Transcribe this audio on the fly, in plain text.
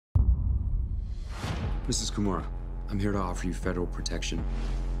Mrs. Kimura, I'm here to offer you federal protection.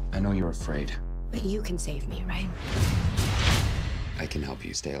 I know you're afraid. But you can save me, right? I can help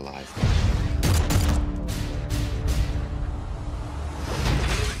you stay alive.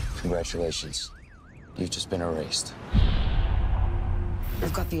 Congratulations. You've just been erased.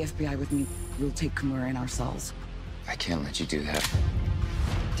 I've got the FBI with me. We'll take Kimura in our cells. I can't let you do that.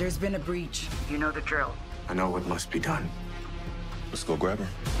 There's been a breach. You know the drill. I know what must be done. Let's go grab her.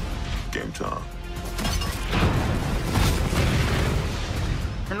 Game time.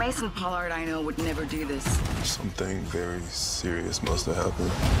 The Mason Pollard I know would never do this. Something very serious must have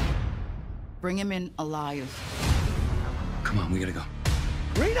happened. Bring him in alive. Come on, we gotta go.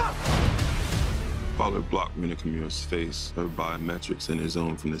 Pollard blocked Mina Kimura's face, her biometrics, and his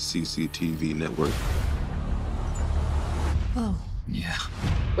own from the CCTV network. Oh. Yeah.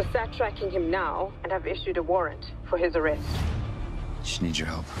 We're fact-tracking him now and have issued a warrant for his arrest. Just need your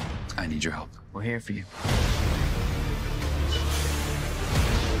help. I need your help. We're here for you.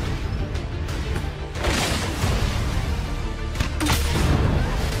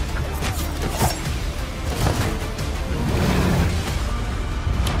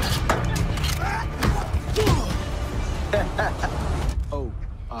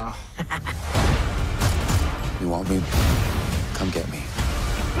 You want me? Come get me.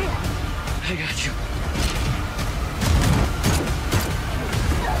 I got you.